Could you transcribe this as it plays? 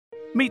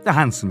Meet the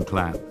Hanson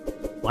clan.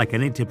 Like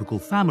any typical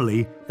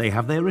family, they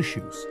have their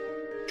issues.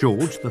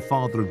 George, the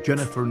father of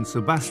Jennifer and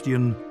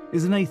Sebastian,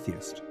 is an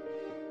atheist.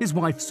 His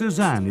wife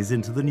Suzanne is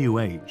into the New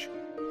Age.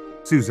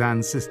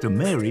 Suzanne's sister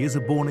Mary is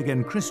a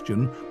born-again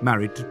Christian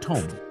married to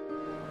Tom.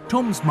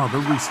 Tom's mother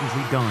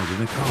recently died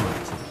in a car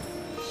accident.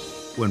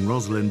 When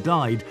Rosalind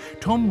died,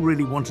 Tom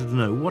really wanted to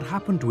know what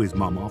happened to his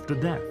mum after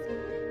death.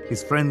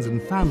 His friends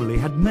and family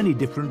had many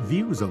different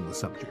views on the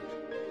subject.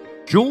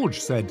 George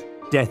said,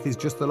 "Death is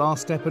just the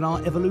last step in our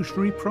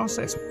evolutionary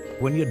process.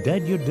 When you're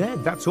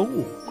dead, that's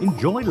all.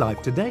 Enjoy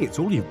life today, it's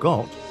all you've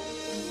got."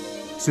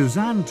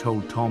 Suzanne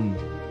told Tom,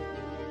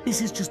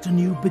 "This is just a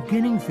new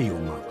beginning for your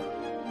mother.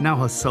 Now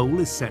her soul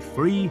is set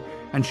free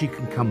and she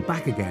can come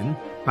back again,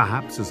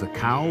 perhaps as a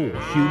cow or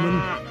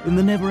human, in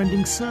the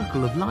never-ending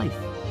circle of life.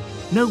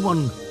 No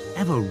one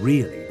ever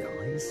really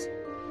dies."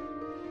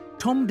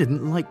 Tom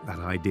didn't like that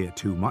idea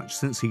too much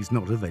since he's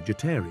not a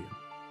vegetarian.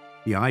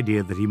 The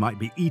idea that he might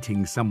be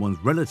eating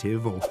someone's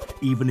relative or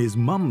even his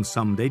mum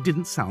someday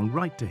didn't sound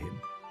right to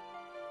him.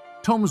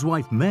 Tom's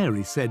wife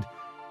Mary said,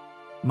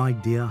 "My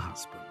dear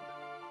husband,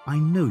 I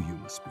know you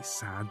must be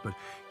sad, but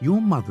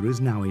your mother is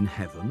now in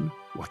heaven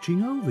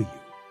watching over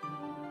you."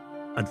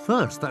 At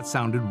first that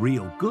sounded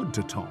real good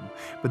to Tom,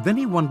 but then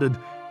he wondered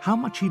how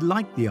much he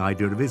liked the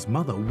idea of his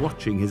mother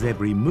watching his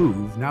every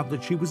move now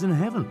that she was in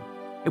heaven.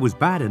 It was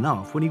bad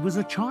enough when he was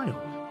a child.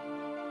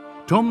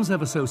 Tom's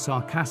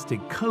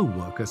ever-so-sarcastic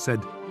co-worker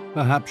said,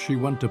 "Perhaps she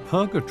went to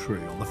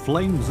purgatory or the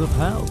flames of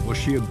hell. Was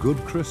she a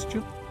good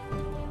Christian?"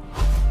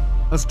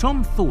 As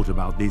Tom thought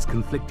about these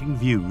conflicting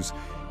views,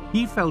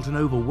 he felt an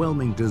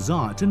overwhelming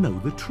desire to know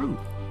the truth.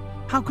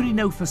 How could he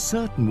know for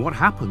certain what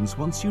happens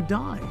once you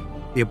die?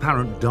 The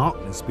apparent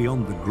darkness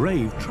beyond the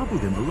grave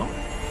troubled him a lot.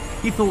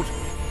 He thought,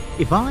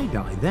 if I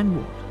die, then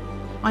what?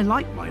 I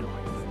like my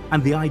life,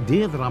 and the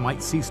idea that I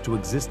might cease to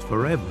exist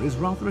forever is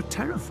rather a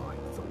terrifying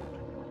thought.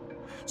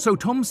 So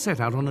Tom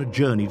set out on a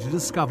journey to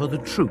discover the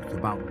truth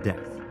about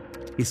death.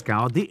 He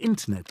scoured the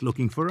internet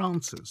looking for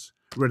answers,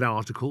 read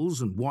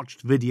articles and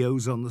watched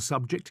videos on the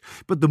subject,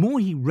 but the more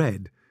he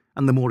read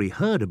and the more he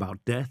heard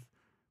about death,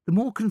 the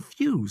more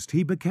confused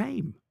he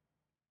became.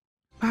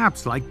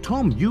 Perhaps like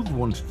Tom, you've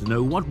wanted to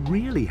know what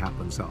really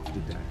happens after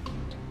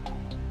death.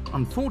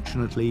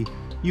 Unfortunately,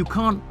 you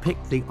can't pick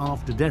the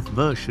after-death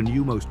version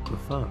you most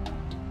prefer.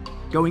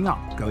 Going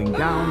up, going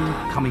down,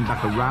 coming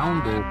back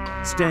around,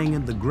 or staying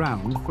in the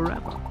ground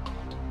forever.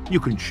 You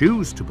can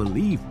choose to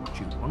believe what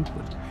you want,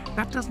 but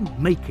that doesn't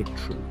make it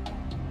true.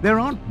 There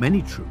aren't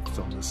many truths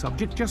on the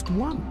subject, just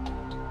one.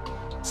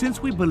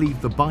 Since we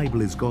believe the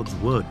Bible is God's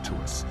word to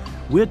us,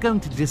 we're going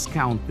to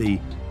discount the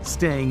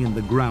staying in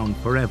the ground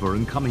forever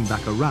and coming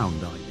back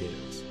around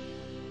ideas.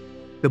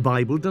 The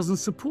Bible doesn't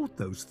support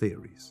those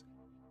theories.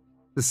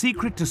 The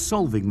secret to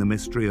solving the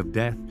mystery of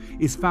death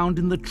is found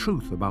in the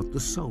truth about the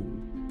soul.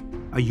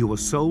 Are you a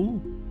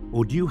soul,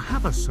 or do you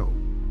have a soul?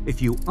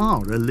 If you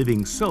are a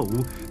living soul,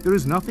 there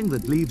is nothing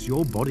that leaves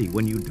your body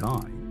when you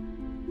die.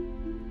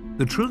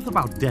 The truth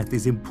about death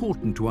is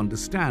important to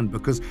understand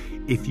because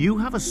if you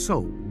have a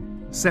soul,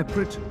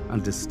 separate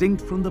and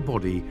distinct from the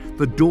body,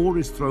 the door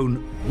is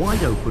thrown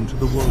wide open to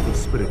the world of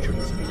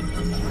spiritualism.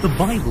 The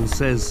Bible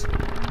says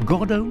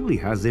God only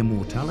has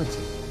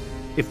immortality.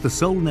 If the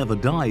soul never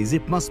dies,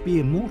 it must be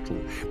immortal,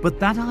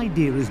 but that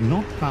idea is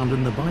not found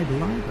in the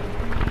Bible either.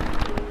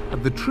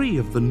 At the tree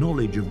of the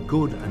knowledge of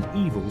good and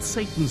evil,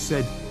 Satan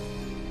said,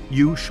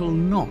 "You shall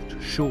not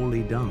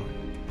surely die."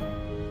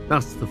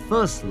 Thus the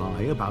first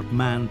lie about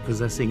man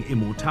possessing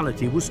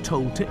immortality was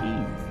told to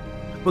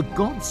Eve. But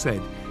God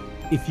said,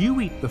 "If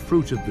you eat the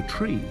fruit of the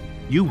tree,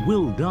 you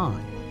will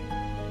die."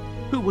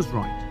 Who was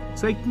right,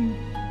 Satan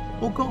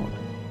or God?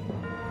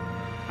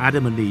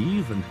 Adam and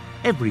Eve and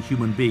every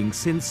human being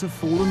since have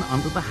fallen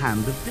under the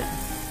hand of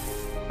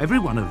death.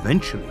 Everyone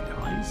eventually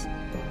dies.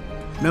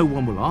 No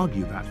one will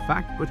argue that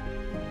fact, but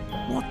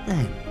what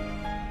then?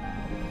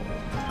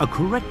 A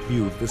correct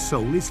view of the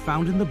soul is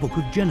found in the book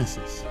of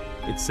Genesis.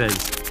 It says,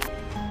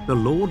 "The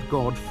Lord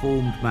God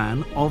formed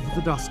man of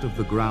the dust of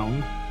the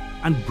ground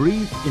and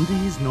breathed into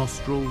his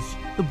nostrils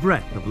the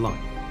breath of life,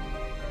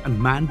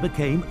 and man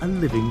became a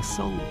living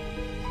soul."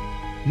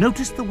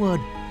 Notice the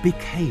word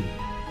became.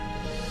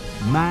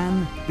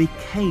 Man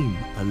became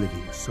a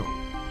living soul.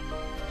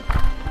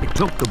 It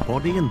took the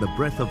body and the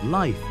breath of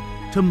life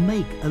to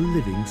make a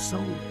living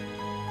soul.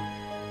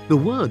 The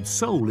word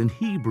soul in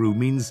Hebrew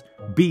means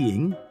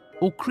being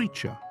or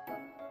creature.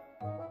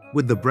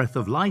 With the breath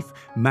of life,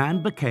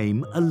 man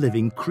became a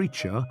living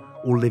creature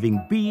or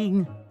living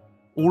being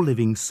or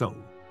living soul.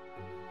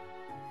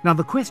 Now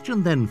the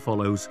question then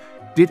follows,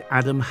 did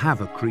Adam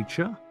have a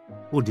creature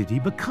or did he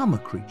become a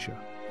creature?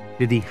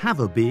 Did he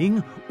have a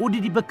being or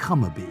did he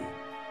become a being?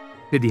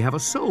 Did he have a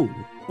soul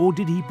or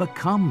did he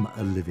become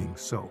a living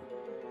soul?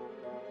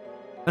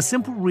 A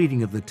simple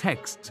reading of the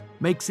text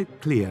makes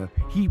it clear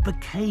he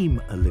became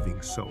a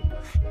living soul.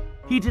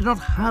 He did not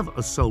have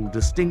a soul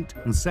distinct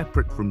and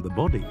separate from the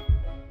body.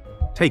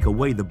 Take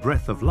away the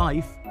breath of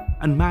life,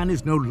 and man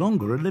is no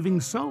longer a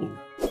living soul.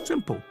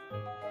 Simple.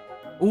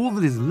 All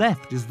that is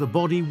left is the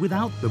body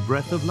without the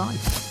breath of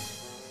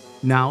life.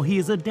 Now he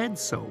is a dead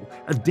soul,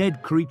 a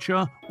dead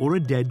creature, or a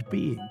dead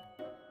being.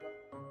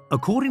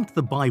 According to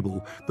the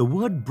Bible, the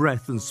word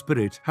breath and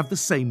spirit have the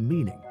same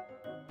meaning.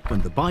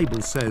 When the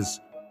Bible says,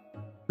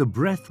 "The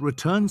breath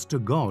returns to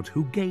God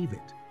who gave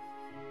it,"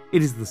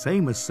 it is the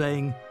same as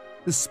saying,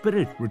 "The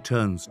spirit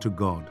returns to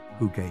God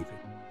who gave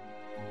it."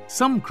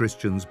 Some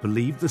Christians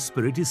believe the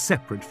spirit is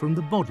separate from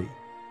the body,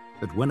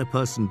 that when a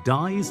person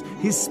dies,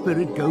 his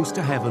spirit goes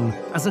to heaven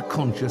as a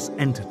conscious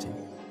entity.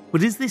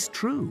 But is this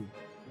true?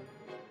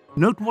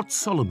 Note what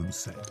Solomon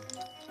said.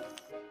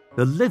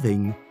 "The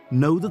living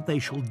know that they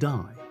shall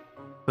die,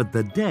 but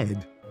the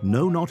dead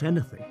know not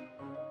anything.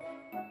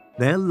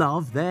 Their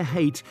love, their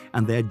hate,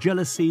 and their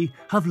jealousy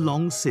have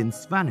long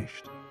since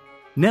vanished.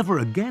 Never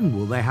again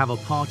will they have a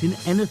part in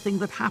anything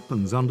that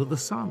happens under the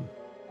sun."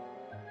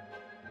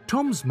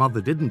 Tom's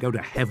mother didn't go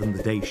to heaven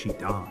the day she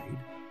died,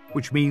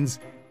 which means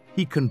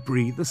he can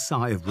breathe a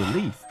sigh of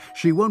relief.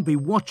 She won't be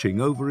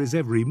watching over his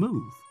every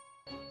move.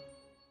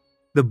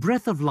 The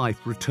breath of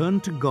life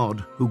returned to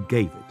God who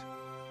gave it,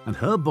 and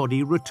her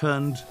body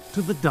returned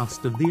to the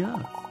dust of the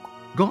earth.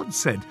 God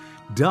said,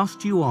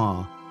 "Dust you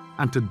are,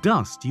 and to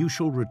dust you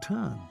shall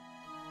return."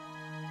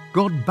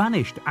 God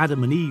banished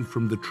Adam and Eve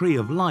from the tree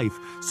of life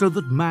so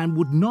that man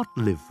would not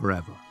live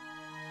forever.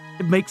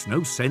 It makes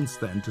no sense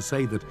then to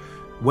say that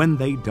when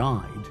they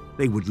died,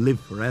 they would live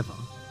forever,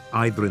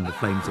 either in the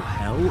flames of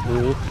hell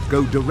or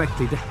go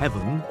directly to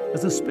heaven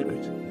as a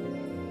spirit.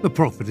 The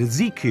prophet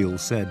Ezekiel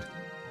said,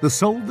 "The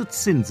soul that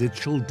sins it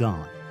shall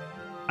die."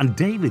 And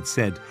David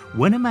said,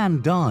 "When a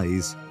man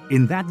dies,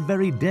 in that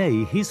very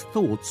day his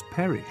thoughts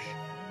perish."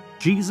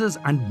 Jesus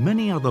and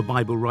many other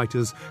Bible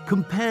writers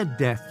compared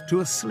death to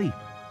a sleep.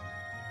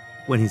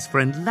 When his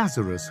friend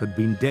Lazarus had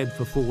been dead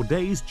for 4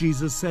 days,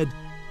 Jesus said,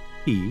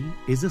 "He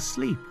is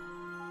asleep."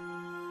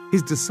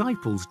 His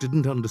disciples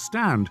didn't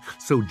understand,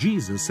 so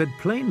Jesus said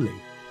plainly,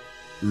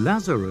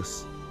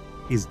 "Lazarus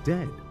is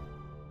dead."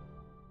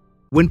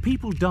 When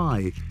people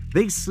die,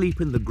 they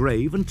sleep in the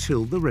grave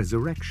until the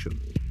resurrection.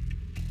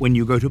 When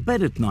you go to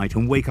bed at night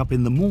and wake up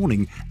in the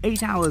morning,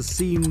 8 hours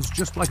seems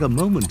just like a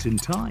moment in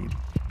time.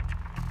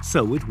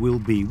 So it will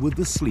be with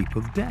the sleep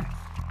of death.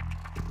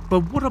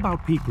 But what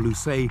about people who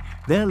say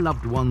their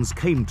loved ones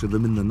came to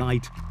them in the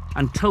night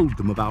and told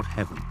them about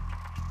heaven?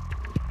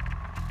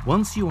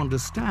 Once you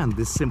understand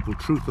this simple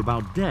truth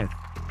about death,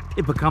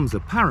 it becomes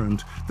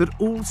apparent that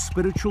all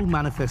spiritual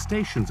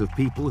manifestations of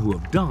people who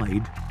have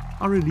died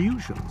are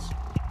illusions.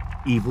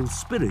 Evil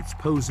spirits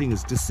posing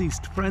as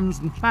deceased friends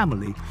and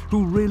family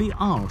who really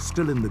are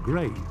still in the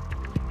grave.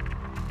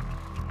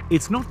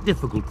 It's not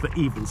difficult for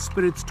evil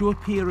spirits to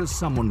appear as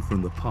someone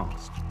from the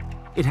past.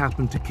 It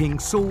happened to King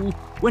Saul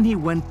when he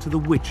went to the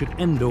witch at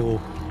Endor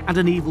and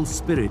an evil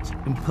spirit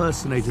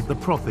impersonated the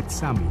prophet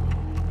Samuel.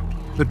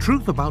 The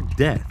truth about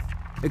death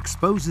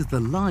exposes the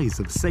lies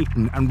of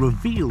Satan and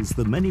reveals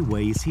the many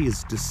ways he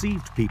has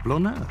deceived people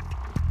on earth.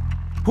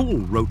 Paul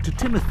wrote to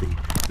Timothy,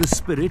 "The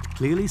Spirit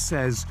clearly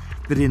says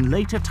that in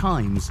later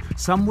times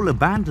some will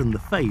abandon the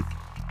faith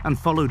and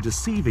follow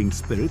deceiving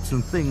spirits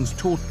and things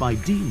taught by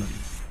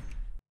demons."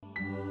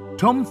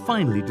 Tom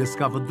finally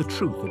discovered the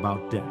truth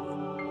about death.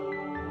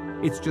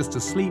 It's just a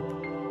sleep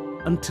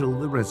until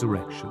the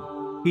resurrection.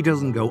 He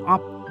doesn't go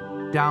up,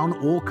 down,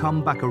 or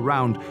come back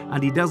around,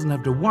 and he doesn't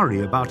have to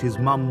worry about his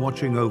mum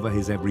watching over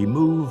his every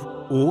move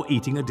or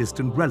eating a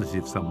distant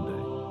relative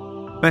someday.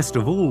 Best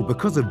of all,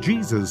 because of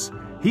Jesus,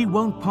 he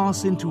won't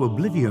pass into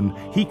oblivion.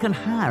 He can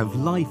have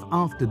life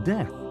after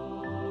death,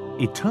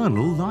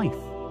 eternal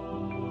life.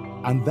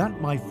 And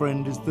that, my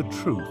friend, is the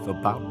truth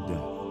about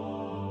death.